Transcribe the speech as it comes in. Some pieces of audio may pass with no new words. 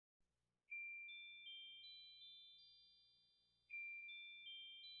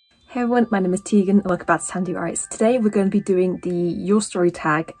Hey everyone, my name is Tegan and welcome back to Sandy Writes. Today we're going to be doing the Your Story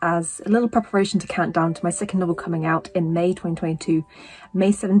tag as a little preparation to count down to my second novel coming out in May 2022.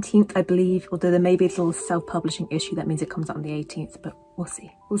 May 17th I believe, although there may be a little self-publishing issue that means it comes out on the 18th, but we'll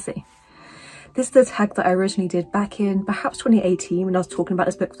see. This is the tag that I originally did back in perhaps 2018 when I was talking about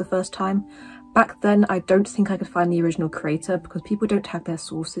this book for the first time. Back then I don't think I could find the original creator because people don't tag their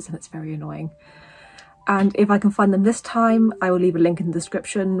sources and it's very annoying. And if I can find them this time, I will leave a link in the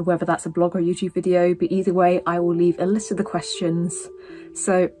description, whether that's a blog or YouTube video, but either way, I will leave a list of the questions.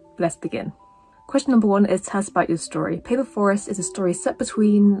 So let's begin. Question number 1 is tell us about your story. Paper Forest is a story set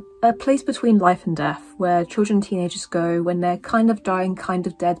between a place between life and death, where children and teenagers go when they're kind of dying, kind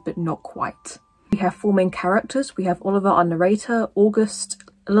of dead, but not quite. We have 4 main characters. We have Oliver, our narrator, August,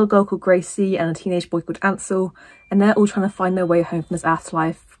 a little girl called Gracie, and a teenage boy called Ansel, and they're all trying to find their way home from this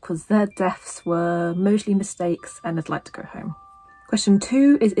afterlife because their deaths were mostly mistakes and they'd like to go home. Question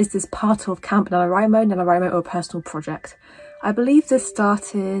 2 is this part of Camp NaNoWriMo or a personal project? I believe this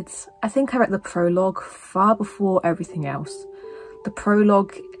started, I think I read the prologue far before everything else. The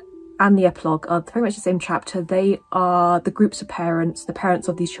prologue and the epilogue are pretty much the same chapter. They are the groups of parents, the parents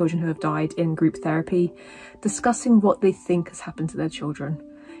of these children who have died in group therapy, discussing what they think has happened to their children.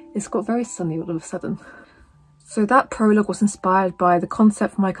 It's got very sunny all of a sudden. So that prologue was inspired by the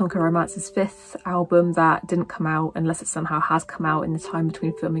concept for My Chemical Romance's 5th album that didn't come out, unless it somehow has come out in the time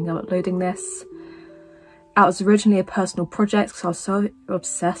between filming and uploading this. That was originally a personal project because I was so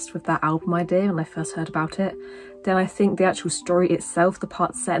obsessed with that album idea when I first heard about it. Then I think the actual story itself, the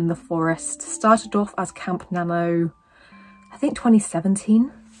part set in the forest, started off as Camp Nano, I think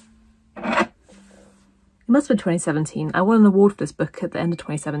 2017? It must have been 2017. I won an award for this book at the end of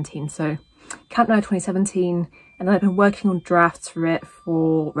 2017, so Camp Nano 2017, and then I've been working on drafts for it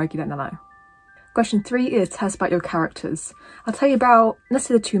for regular Nano. Question 3 is tell us about your characters. I'll tell you about, let's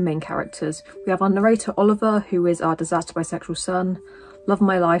say, the 2 main characters. We have our narrator Oliver, who is our disaster bisexual son. Love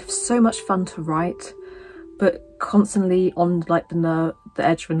my life, so much fun to write, but constantly on like the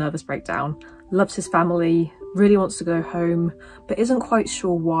edge of a nervous breakdown. Loves his family, really wants to go home, but isn't quite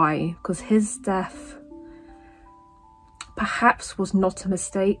sure why, because his death perhaps was not a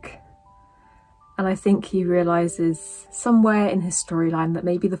mistake. And I think he realises somewhere in his storyline that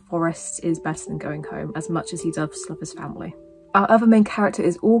maybe the forest is better than going home, as much as he does love his family. Our other main character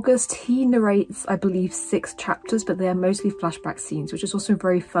is August. He narrates, I believe, 6 chapters, but they are mostly flashback scenes, which is also a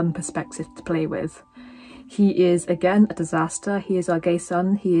very fun perspective to play with. He is, again, a disaster. He is our gay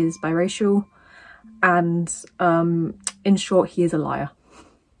son. He is biracial. And in short, he is a liar.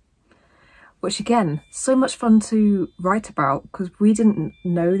 Which again, so much fun to write about because we didn't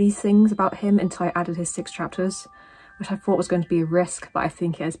know these things about him until I added his 6 chapters, which I thought was going to be a risk, but I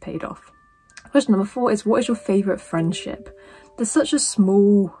think it has paid off. Question number 4 is what is your favourite friendship? There's such a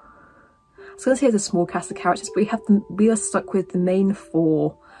small, I was going to say there's a small cast of characters, but we are stuck with the main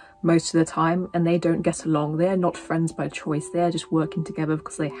 4 most of the time and they don't get along. They are not friends by choice, they are just working together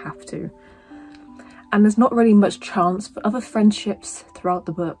because they have to. And there's not really much chance for other friendships throughout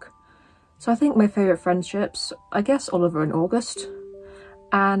the book. So I think my favourite friendships, I guess Oliver and August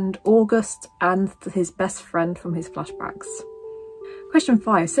his best friend from his flashbacks. Question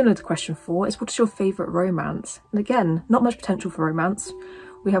 5, similar to question 4, is what is your favourite romance? And again, not much potential for romance.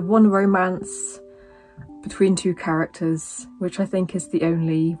 We have one romance between 2 characters, which I think is the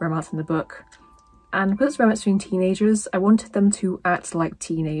only romance in the book. And because it's romance between teenagers, I wanted them to act like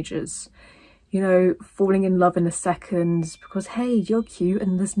teenagers. You know, falling in love in a second because, hey, you're cute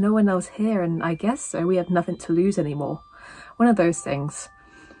and there's no one else here and I guess so, we have nothing to lose anymore. One of those things.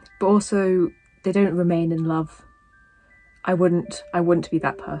 But also, they don't remain in love. I wouldn't be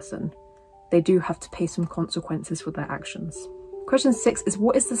that person. They do have to pay some consequences for their actions. Question 6 is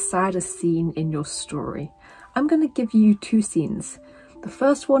what is the saddest scene in your story? I'm going to give you 2 scenes. The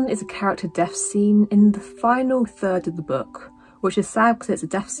first one is a character death scene in the final third of the book, which is sad because it's a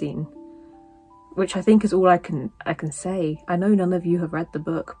death scene. Which I think is all I can say. I know none of you have read the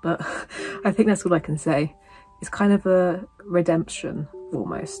book, but I think that's all I can say. It's kind of a redemption,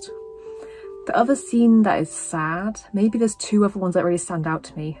 almost. The other scene that is sad, maybe there's 2 other ones that really stand out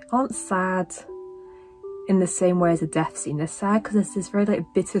to me, aren't sad in the same way as a death scene. They're sad because there's this very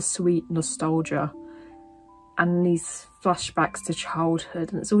like bittersweet nostalgia and these flashbacks to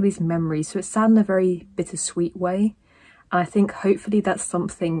childhood and it's all these memories. So it's sad in a very bittersweet way. And I think hopefully that's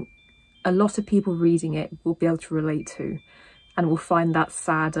something a lot of people reading it will be able to relate to and will find that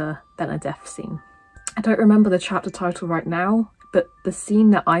sadder than a death scene. I don't remember the chapter title right now, but the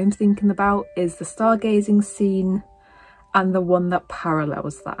scene that I'm thinking about is the stargazing scene and the one that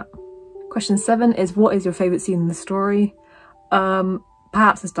parallels that. Question 7 is what is your favourite scene in the story?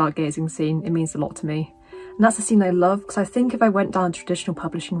 perhaps the stargazing scene. It means a lot to me. And that's a scene I love because I think if I went down a traditional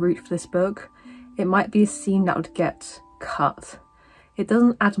publishing route for this book, it might be a scene that would get cut. It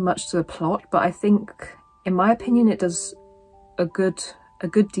doesn't add much to the plot, but I think, in my opinion, it does a good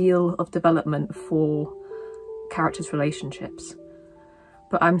deal of development for characters' relationships.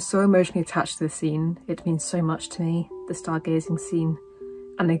 But I'm so emotionally attached to the scene. It means so much to me, the stargazing scene.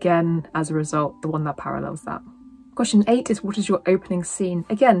 And again, as a result, the one that parallels that. Question 8 is, what is your opening scene?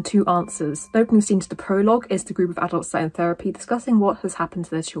 Again, 2 answers. The opening scene to the prologue is the group of adults sat in therapy discussing what has happened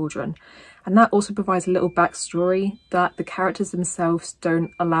to their children. And that also provides a little backstory that the characters themselves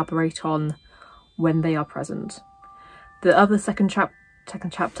don't elaborate on when they are present. The other second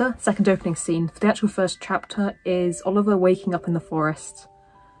opening scene for the actual first chapter is Oliver waking up in the forest.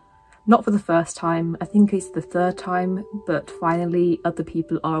 Not for the first time, I think it's the 3rd time, but finally other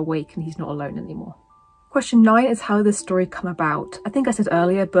people are awake and he's not alone anymore. Question 9 is, how did this story come about? I think I said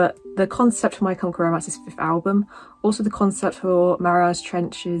earlier, but the concept for My Chemical Romance's 5th album, also the concept for Mariana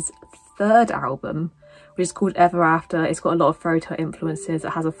Trench's 3rd album, which is called Ever After. It's got a lot of fairy tale influences, it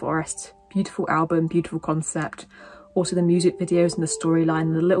has a forest, beautiful album, beautiful concept. Also the music videos and the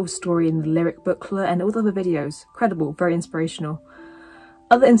storyline, the little story in the lyric booklet and all the other videos, incredible, very inspirational.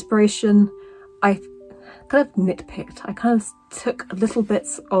 Other inspiration, I kind of nitpicked. I kind of took little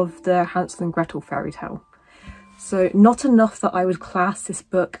bits of the Hansel and Gretel fairy tale. So not enough that I would class this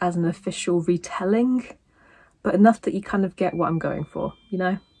book as an official retelling, but enough that you kind of get what I'm going for, you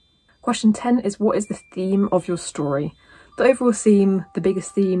know? Question 10 is, what is the theme of your story? The overall theme, the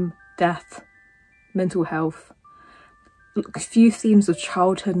biggest theme, death, mental health. A few themes of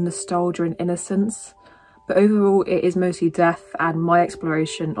childhood, nostalgia and innocence, but overall it is mostly death and my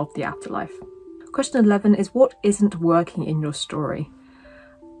exploration of the afterlife. Question 11 is, what isn't working in your story?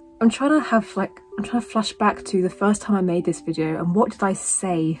 I'm trying to flash back to the first time I made this video and what did I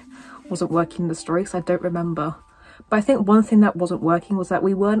say wasn't working in the story, because I don't remember. But I think one thing that wasn't working was that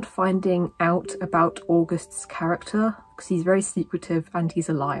we weren't finding out about August's character, because he's very secretive and he's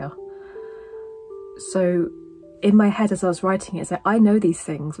a liar. So in my head as I was writing it, it's like, I know these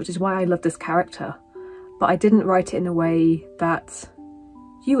things, which is why I love this character, but I didn't write it in a way that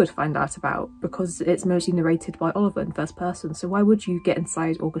you would find out about, because it's mostly narrated by Oliver in first person, so why would you get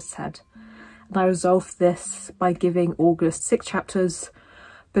inside August's head? And I resolved this by giving August 6 chapters,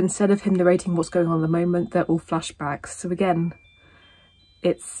 but instead of him narrating what's going on at the moment, they're all flashbacks. So again,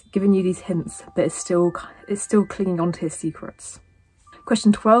 it's giving you these hints, but it's still clinging on to his secrets.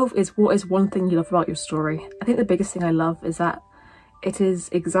 Question 12 is, what is one thing you love about your story? I think the biggest thing I love is that it is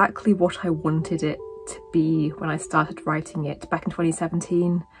exactly what I wanted it to be when I started writing it back in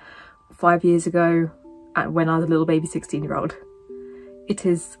 2017, 5 years ago, and when I was a little baby 16-year-old. It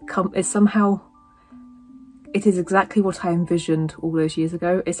is exactly what I envisioned all those years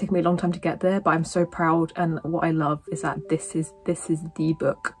ago. It's taken me a long time to get there, but I'm so proud, and what I love is that this is the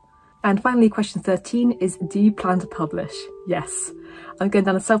book. And finally, question 13 is, do you plan to publish? Yes. I'm going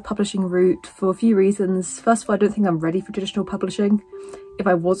down a self-publishing route for a few reasons. First of all, I don't think I'm ready for traditional publishing. If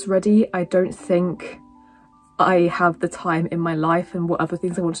I was ready, I don't think I have the time in my life and what other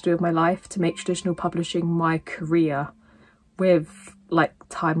things I want to do with my life to make traditional publishing my career with like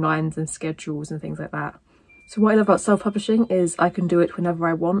timelines and schedules and things like that. So what I love about self-publishing is I can do it whenever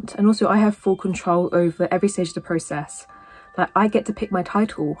I want, and also I have full control over every stage of the process. Like, I get to pick my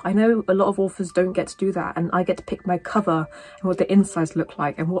title. I know a lot of authors don't get to do that, and I get to pick my cover and what the insides look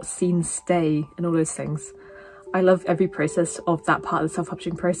like and what scenes stay and all those things. I love every process of that part of the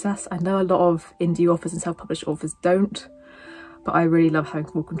self-publishing process. I know a lot of indie authors and self-published authors don't, but I really love having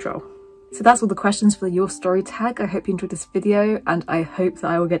full control. So that's all the questions for your story tag. I hope you enjoyed this video, and I hope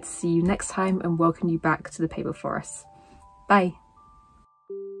that I will get to see you next time and welcome you back to the paper forest. Bye.